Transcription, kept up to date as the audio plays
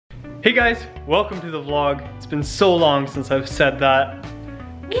Hey guys, welcome to the vlog. It's been so long since I've said that.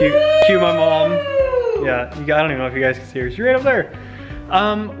 Cue my mom. Yeah, I don't even know if you guys can see her. She's right up there.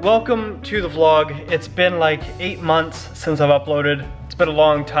 Welcome to the vlog. It's been like 8 months since I've uploaded. It's been a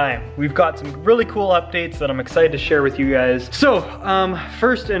long time. We've got some really cool updates that I'm excited to share with you guys. So,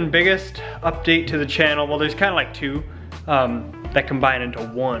 first and biggest update to the channel, well there's kind of like two that combine into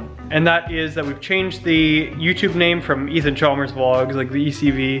one. And that is that we've changed the YouTube name from Ethan Chalmers Vlogs, like the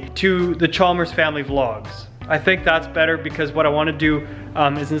ECV, to the Chalmers Family Vlogs. I think that's better because what I want to do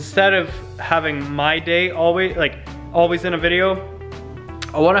is instead of having my day always in a video,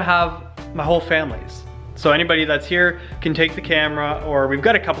 I want to have my whole family's. So anybody that's here can take the camera, or we've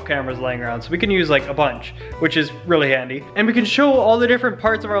got a couple cameras laying around, so we can use like a bunch, which is really handy. And we can show all the different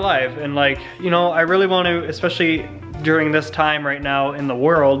parts of our life. And like, you know, I really want to, especially during this time right now in the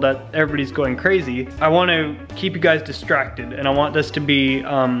world that everybody's going crazy, I want to keep you guys distracted. And I want this to be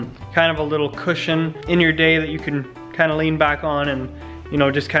kind of a little cushion in your day that you can kind of lean back on and, you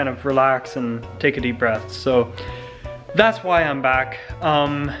know, just kind of relax and take a deep breath. So that's why I'm back.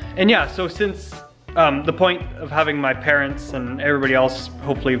 And yeah, so since the point of having my parents and everybody else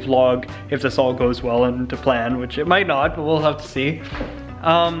hopefully vlog, if this all goes well and to plan, which it might not, but we'll have to see,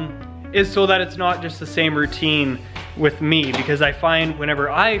 is so that it's not just the same routine with me, because I find whenever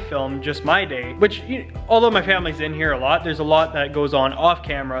I film just my day, which although my family's in here a lot, there's a lot that goes on off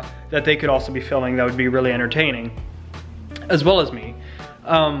camera that they could also be filming that would be really entertaining, as well as me.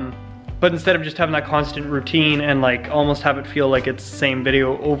 But instead of just having that constant routine and like almost have it feel like it's the same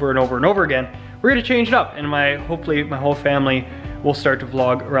video over and over and over again, we're gonna change it up, and hopefully my whole family will start to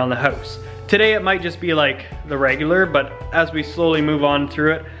vlog around the house. Today it might just be like the regular, but as we slowly move on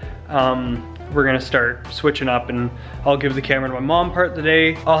through it, we're gonna start switching up, and I'll give the camera to my mom part of the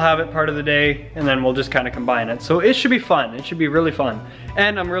day, I'll have it part of the day, and then we'll just kind of combine it. So it should be fun, it should be really fun.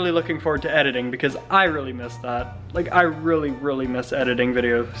 And I'm really looking forward to editing because I really miss that. Like I really miss editing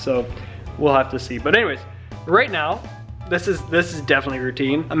videos, so we'll have to see. But anyways, right now, this is definitely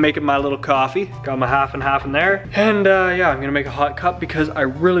routine. I'm making my little coffee, got my half and half in there. And yeah, I'm gonna make a hot cup because I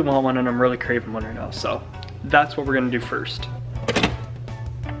really want one and I'm really craving one right now. So that's what we're gonna do first.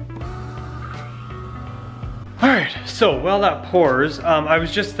 All right, so while that pours, I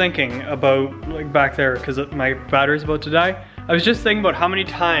was just thinking about, like back there, because my battery's about to die, I was just thinking about how many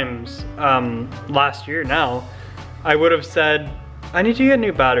times last year now, I would have said, I need to get a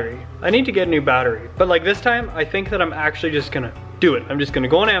new battery. I need to get a new battery. But like this time, I think that I'm actually just gonna do it. I'm just gonna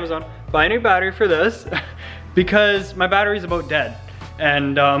go on Amazon, buy a new battery for this, because my battery's about dead.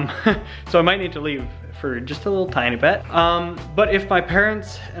 And so I might need to leave for just a little tiny bit. But if my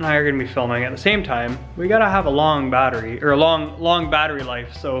parents and I are gonna be filming at the same time, we gotta have a long battery, or a long battery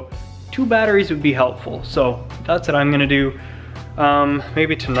life. So 2 batteries would be helpful. So that's what I'm gonna do,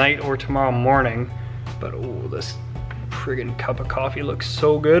 maybe tonight or tomorrow morning. But oh, this friggin' cup of coffee looks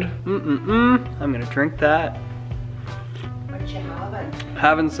so good. I'm gonna drink that. What you having?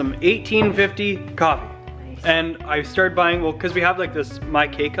 Having some 1850 coffee. Nice. And I started buying, well, because we have like this My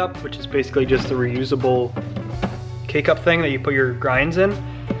K-Cup, which is basically just the reusable K-Cup thing that you put your grinds in.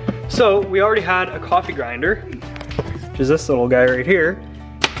 So we already had a coffee grinder, which is this little guy right here.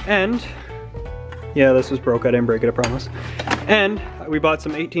 And yeah, this was broke, I didn't break it, I promise. And we bought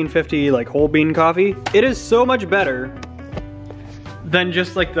some 1850 like whole bean coffee. It is so much better than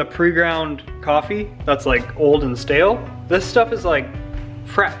just like the pre-ground coffee that's like old and stale. This stuff is like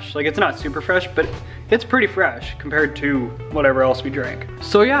fresh. Like it's not super fresh, but it's pretty fresh compared to whatever else we drank.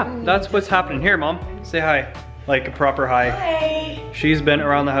 So yeah, that's what's happening here. Mom, say hi, like a proper hi. Hi. She's been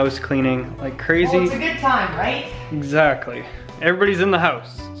around the house cleaning like crazy. Well, it's a good time, right? Exactly. Everybody's in the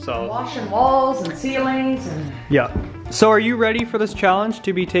house, so. Washing walls and ceilings and. Yeah. So are you ready for this challenge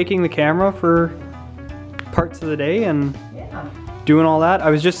to be taking the camera for parts of the day and yeah, doing all that? I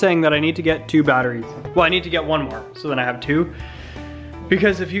was just saying that I need to get 2 batteries. Well, I need to get 1 more, so then I have 2.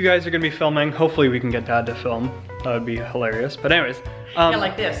 Because if you guys are gonna be filming, hopefully we can get Dad to film. That would be hilarious. But anyways. yeah,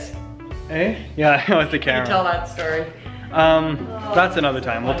 like this. Eh? Yeah, with the camera. You tell that story. That's another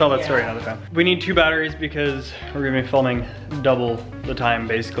time. We'll tell that story another time. We need 2 batteries because we're gonna be filming double the time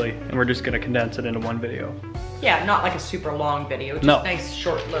basically, and we're just gonna condense it into 1 video. Yeah, not like a super long video, just No. nice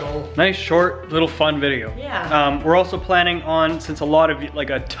short little. Nice short little fun video. Yeah. We're also planning on, since a lot of you, like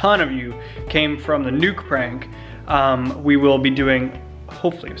a ton of you came from the nuke prank, we will be doing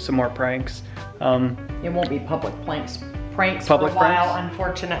hopefully some more pranks. It won't be public pranks Public for a while, pranks?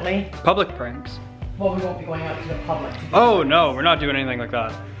 Unfortunately. Public pranks. Well, we won't be going out to the public. Oh no, we're not doing anything like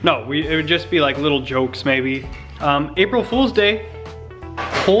that. No, it would just be like little jokes maybe. April Fool's Day.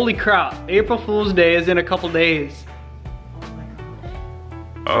 Holy crap, April Fool's Day is in a couple days. Oh my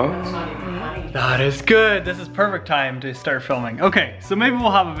gosh. That's not even funny. That is good. This is perfect time to start filming. Okay, so maybe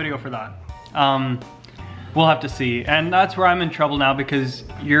we'll have a video for that. We'll have to see. And that's where I'm in trouble now because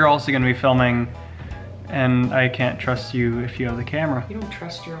you're also gonna be filming and I can't trust you if you have the camera. You don't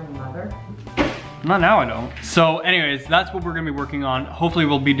trust your own mother? Not now, I don't. So anyways, that's what we're gonna be working on. Hopefully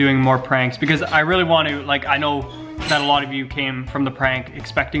we'll be doing more pranks because I really want to, like, I know that a lot of you came from the prank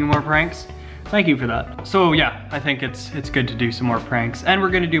expecting more pranks. Thank you for that. So yeah, I think it's good to do some more pranks. And we're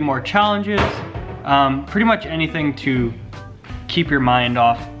gonna do more challenges. Pretty much anything to keep your mind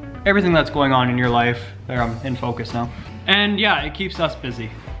off everything that's going on in your life. There, I'm in focus now. And yeah, it keeps us busy.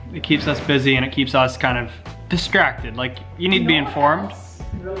 It keeps us busy and it keeps us kind of distracted. Like, you need to be informed.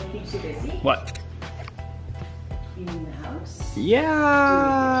 Really keeps you busy? What? Cleaning the house?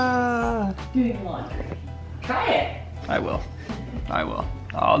 Yeah. Doing laundry. Try it. I will. I will.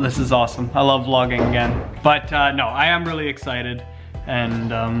 Oh, this is awesome. I love vlogging again. But no, I am really excited. And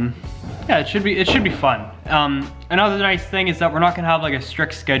yeah, it should be fun. Another nice thing is that we're not gonna have like a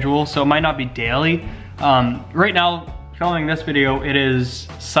strict schedule, so it might not be daily. Right now, filming this video, it is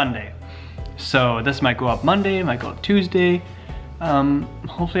Sunday. So this might go up Monday, it might go up Tuesday.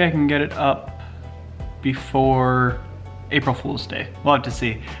 Hopefully I can get it up before April Fool's Day. We'll have to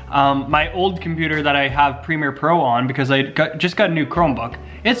see. My old computer that I have Premiere Pro on, because I just got a new Chromebook,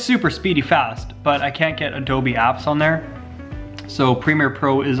 it's super speedy fast, but I can't get Adobe apps on there. So Premiere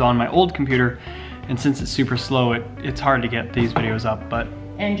Pro is on my old computer, and since it's super slow, it's hard to get these videos up, but...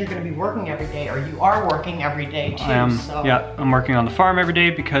 And you're gonna be working every day, or you are working every day too, I am, so... Yeah, I'm working on the farm every day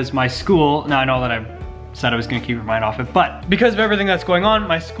because my school, now I know that I said I was gonna keep your mind off it, but because of everything that's going on,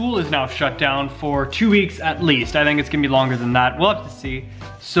 my school is now shut down for 2 weeks at least. I think it's gonna be longer than that. We'll have to see.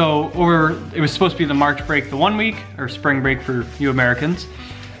 So it was supposed to be the March break the 1 week, or spring break for you Americans,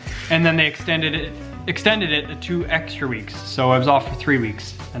 and then they extended it to 2 extra weeks. So I was off for 3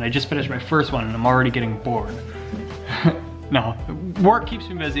 weeks, and I just finished my first one, and I'm already getting bored. No, work keeps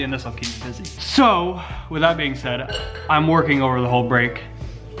me busy, and this will keep me busy. So, with that being said, I'm working over the whole break,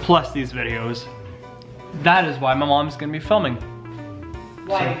 plus these videos. That is why my mom's gonna be filming.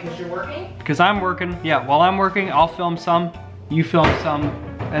 Why, because you're working? Because I'm working, yeah, while I'm working, I'll film some, you film some,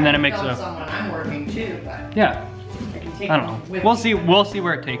 and then it makes it a... Someone I'm working too, but... Yeah. I don't know. We'll see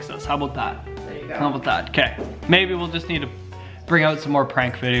where it takes us. How about that? There you go. How about that? Okay. Maybe we'll just need to bring out some more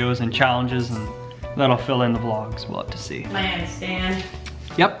prank videos and challenges, and that'll fill in the vlogs. We'll have to see. Plan, stand.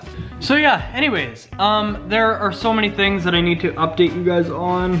 Yep. So yeah, anyways, there are so many things that I need to update you guys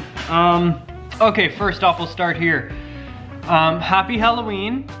on. Okay, first off, we'll start here. Happy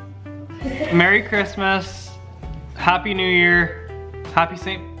Halloween, Merry Christmas, Happy New Year, Happy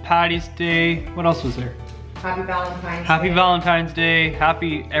St. Patty's Day. What else was there? Happy Valentine's Day. Happy Valentine's Day,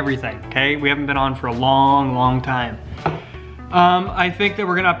 happy everything, okay? We haven't been on for a long, long time. I think that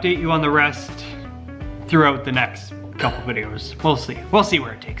we're gonna update you on the rest throughout the next couple videos. We'll see. We'll see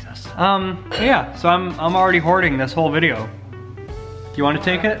where it takes us. Yeah, so I'm already hoarding this whole video. Do you want to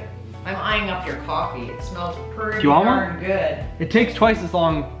take it? I'm eyeing up your coffee. It smells pretty darn good. It takes twice as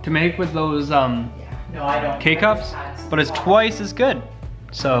long to make with those yeah. No, I don't. K-Cups, but it's twice as good.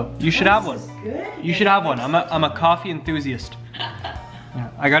 So you should have one. You should have one. I'm a coffee enthusiast. Yeah,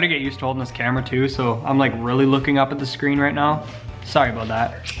 I gotta get used to holding this camera too, so I'm like really looking up at the screen right now. Sorry about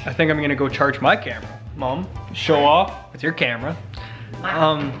that. I think I'm gonna go charge my camera, Mom. Show off with your camera.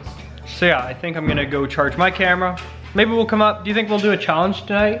 So yeah, I think I'm gonna go charge my camera. Maybe we'll come up. Do you think we'll do a challenge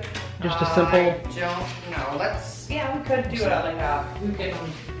tonight? Just a simple. I don't know. Yeah, we could do it like we could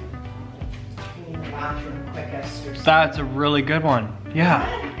clean the bathroom quickest or something. That's a really good one.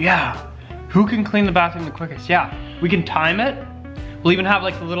 Yeah, yeah. Who can clean the bathroom the quickest? Yeah, we can time it. We'll even have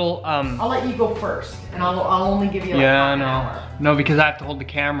like the little, I'll let you go first, and I'll only give you like half an hour. No, because I have to hold the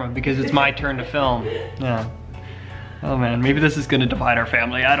camera because it's my turn to film. Yeah. Oh man, maybe this is gonna divide our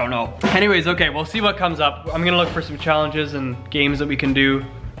family, I don't know. Anyways, okay, we'll see what comes up. I'm gonna look for some challenges and games that we can do.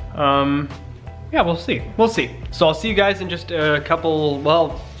 Yeah, we'll see, So I'll see you guys in just a couple,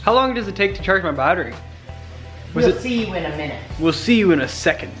 well, how long does it take to charge my battery? We'll see you in a minute. We'll see you in a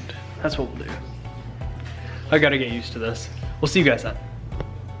second. That's what we'll do. I gotta get used to this. We'll see you guys then.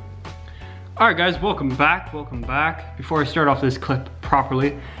 All right guys, welcome back. Before I start off this clip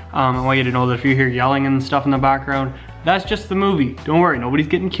properly, I want you to know that if you hear yelling and stuff in the background, that's just the movie. Don't worry, nobody's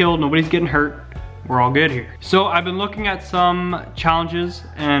getting killed, nobody's getting hurt. We're all good here. So I've been looking at some challenges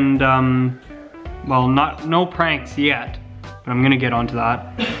and, well, no pranks yet, but I'm gonna get onto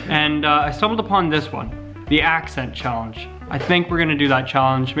that. And I stumbled upon this one, the accent challenge. I think we're gonna do that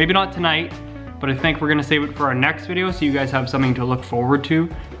challenge, maybe not tonight, but I think we're gonna save it for our next video so you guys have something to look forward to.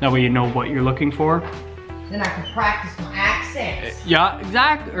 That way you know what you're looking for. Then I can practice my accent. accents. Yeah,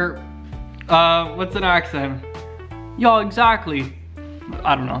 exactly. Or, what's an accent? Yeah, exactly.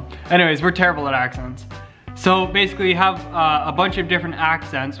 I don't know. Anyways, we're terrible at accents. So basically you have a bunch of different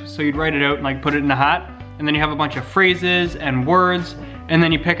accents. So you'd write it out and like put it in a hat. And then you have a bunch of phrases and words. And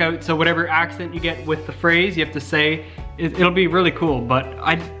then you pick out, so whatever accent you get with the phrase, you have to say, it'll be really cool. But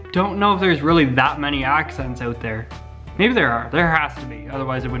I don't know if there's really that many accents out there. Maybe there are, there has to be,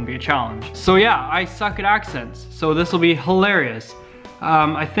 otherwise it wouldn't be a challenge. So yeah, I suck at accents. So this will be hilarious.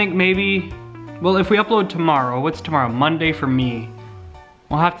 I think maybe, well, if we upload tomorrow, what's tomorrow? Monday for me.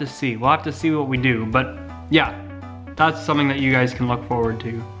 We'll have to see. We'll have to see what we do. But yeah, that's something that you guys can look forward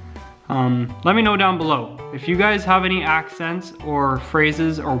to. Let me know down below. If you guys have any accents or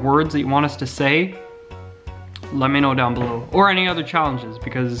phrases or words that you want us to say, let me know down below. Or any other challenges,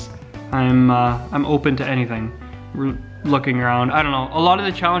 because I'm open to anything. We're looking around. I don't know. A lot of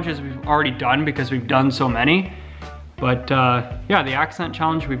the challenges we've already done because we've done so many. But yeah, the accent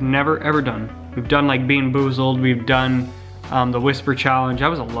challenge we've never ever done. We've done like Bean Boozled. We've done the Whisper challenge. That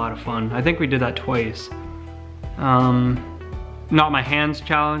was a lot of fun. I think we did that twice. Not My Hands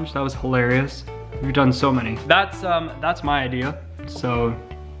challenge. That was hilarious. We've done so many. That's my idea. So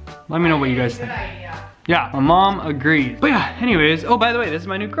let me know what you guys think. Good idea. Yeah, my mom agrees. But yeah, anyways, oh, by the way, this is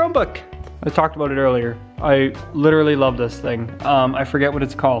my new Chromebook. I talked about it earlier. I literally love this thing. I forget what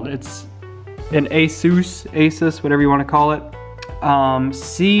it's called. It's an Asus, whatever you want to call it.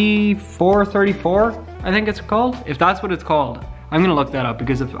 C434, I think it's called. If that's what it's called, I'm gonna look that up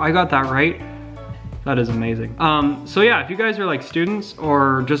because if I got that right, that is amazing. So yeah, if you guys are like students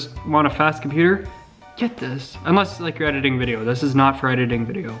or just want a fast computer, get this. Unless like you're editing video. This is not for editing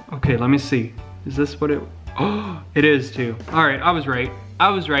video. Okay, let me see. Is this what it, oh, it is too. All right, I was right. I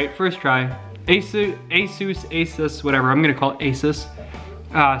was right, first try. Asus, whatever, I'm gonna call it Asus.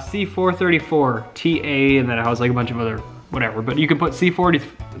 C434, TA, and then it has like a bunch of other whatever, but you can put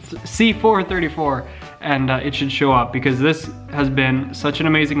C434 and it should show up because this has been such an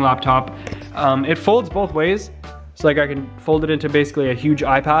amazing laptop. It folds both ways, so like I can fold it into basically a huge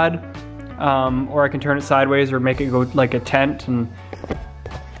iPad, or I can turn it sideways or make it go like a tent, and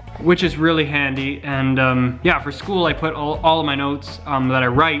which is really handy. And yeah, for school I put all of my notes that I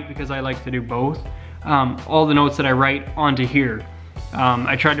write, because I like to do both, all the notes that I write onto here.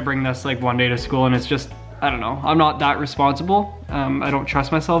 I tried to bring this like one day to school, and it's just, I don't know, I'm not that responsible. I don't trust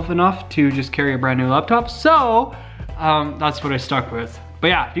myself enough to just carry a brand new laptop, so that's what I stuck with. But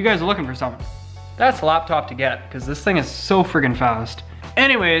yeah, if you guys are looking for something, that's a laptop to get, because this thing is so friggin' fast.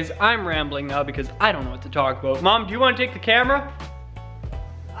 Anyways, I'm rambling now because I don't know what to talk about. Mom, do you want to take the camera?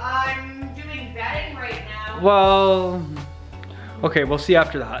 I'm doing bedding right now. Well, okay, we'll see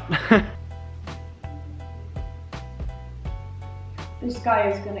after that. This guy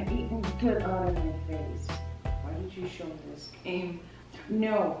is gonna eat and get out of my face. Why did you show me this game?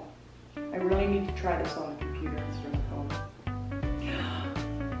 No, I really need to try this on a computer instead of a phone.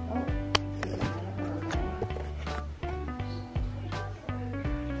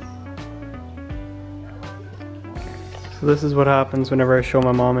 So this is what happens whenever I show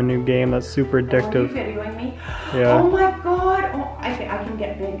my mom a new game that's super addictive. Oh, are you videoing me? Yeah. Oh my god! Oh, I can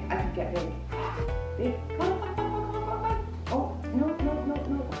get big. I can get big. Big. Come on. Oh, no.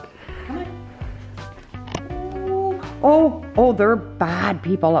 Come on. Oh, they're bad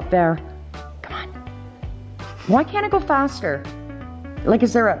people up there. Come on. Why can't I go faster? Like,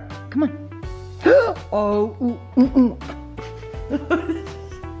 is there a... Come on. Oh,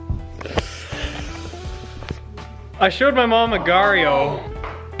 I showed my mom Agar.io,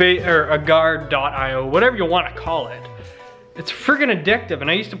 or Agar.io, whatever you want to call it. It's friggin' addictive, and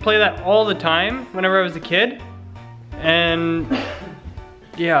I used to play that all the time whenever I was a kid. And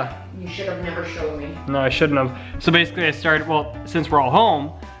yeah. You should have never shown me. No, I shouldn't have. So basically I started, well, since we're all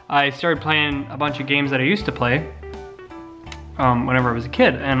home, I started playing a bunch of games that I used to play whenever I was a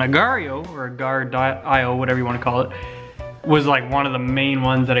kid. And Agar.io, or Agar.io, whatever you want to call it, was like one of the main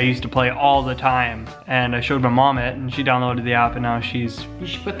ones that I used to play all the time. And I showed my mom it, and she downloaded the app, and now she's... You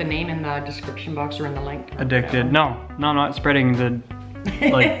should put the name in the description box or in the link. Addicted. No, I'm not spreading the,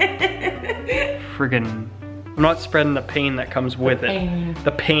 like, friggin'... I'm not spreading the pain that comes with it.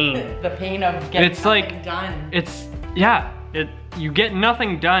 The pain. The pain of getting nothing done. It's, yeah, you get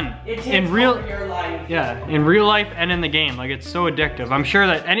nothing done. It takes in real, over your life. Yeah, in real life and in the game. Like, it's so addictive. I'm sure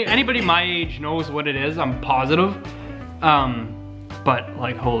that anybody my age knows what it is, I'm positive. But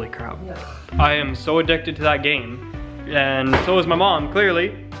like, holy crap. Yeah. I am so addicted to that game. And so is my mom,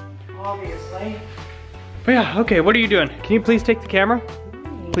 clearly. Obviously. But yeah, okay, what are you doing? Can you please take the camera?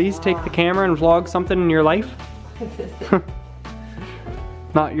 Please take the camera and vlog something in your life.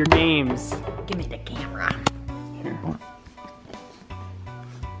 Not your games. Give me the camera.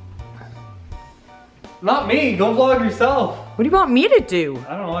 Not me, go vlog yourself. What do you want me to do?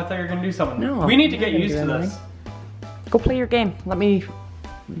 I don't know, I thought you were gonna do something. No, we need to I'm get not used to gonna do this. Go play your game. Let me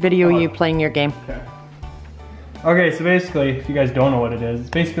video you playing your game. Okay. Okay, so basically, if you guys don't know what it is, it's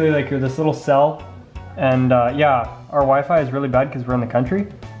basically like you're this little cell, and yeah, our Wi-Fi is really bad because we're in the country.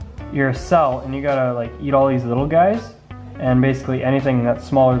 You're a cell, and you gotta like eat all these little guys, and basically anything that's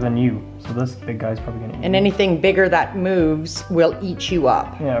smaller than you. So this big guy's probably gonna eat And you. anything bigger that moves will eat you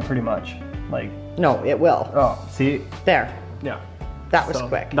up. Yeah, pretty much. Like, No, it will. oh, see? There. Yeah. That was So,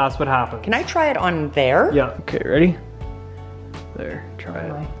 quick. That's what happened. Can I try it on there? Yeah, okay, ready? There, try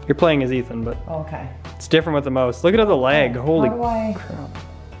it. Alright. You're playing as Ethan, but Okay. it's different with the mouse. Look at the lag, holy How do I crap.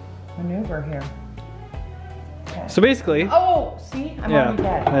 maneuver here? Okay. So basically, Oh, see? I'm yeah, already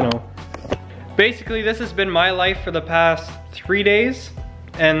dead. I know. Basically, this has been my life for the past 3 days,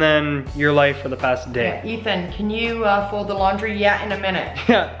 and then your life for the past day. Yeah, Ethan, can you fold the laundry? Yeah, in a minute.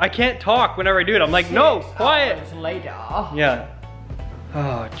 Yeah, I can't talk whenever I do it. I'm like, no, 6 quiet. hours later. Yeah.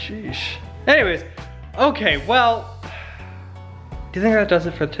 Oh, jeez. Anyways, okay, well, do you think that does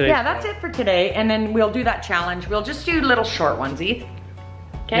it for today? Yeah, that's it for today, and then we'll do that challenge. We'll just do little short ones, Eth.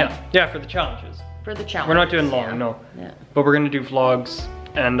 Okay? Yeah, for the challenges. For the challenge. We're not doing long, no. Yeah. But we're gonna do vlogs,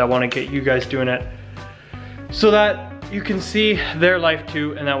 and I wanna get you guys doing it so that you can see their life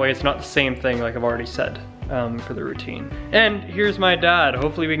too, and that way it's not the same thing like I've already said for the routine. And here's my dad.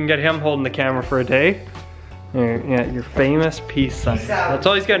 Hopefully we can get him holding the camera for a day. Yeah, your famous peace sign. Peace out. That's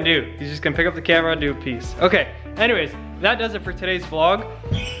all he's gonna do. He's just gonna pick up the camera and do a peace. Okay, anyways, that does it for today's vlog.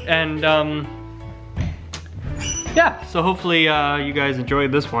 And yeah, so hopefully you guys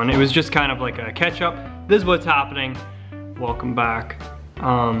enjoyed this one. It was just kind of like a catch up. This is what's happening. Welcome back.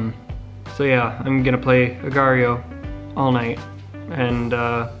 So yeah, I'm gonna play Agar.io all night. And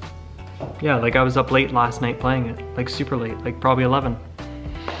yeah, like I was up late last night playing it. Like super late, like probably 11.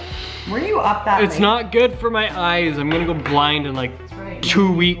 Were you up that It's late? not good for my eyes. I'm gonna go blind in like right.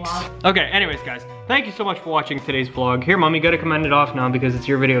 2 weeks. Okay, anyways guys, thank you so much for watching today's vlog. Here, Mom, you gotta commend it off now because it's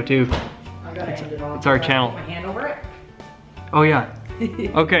your video too. I gotta end it off. It's our Put channel. my hand over it. Oh yeah.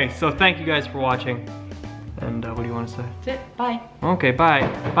 Okay, so thank you guys for watching. And what do you want to say? That's it. Bye. Okay, bye.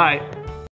 Bye.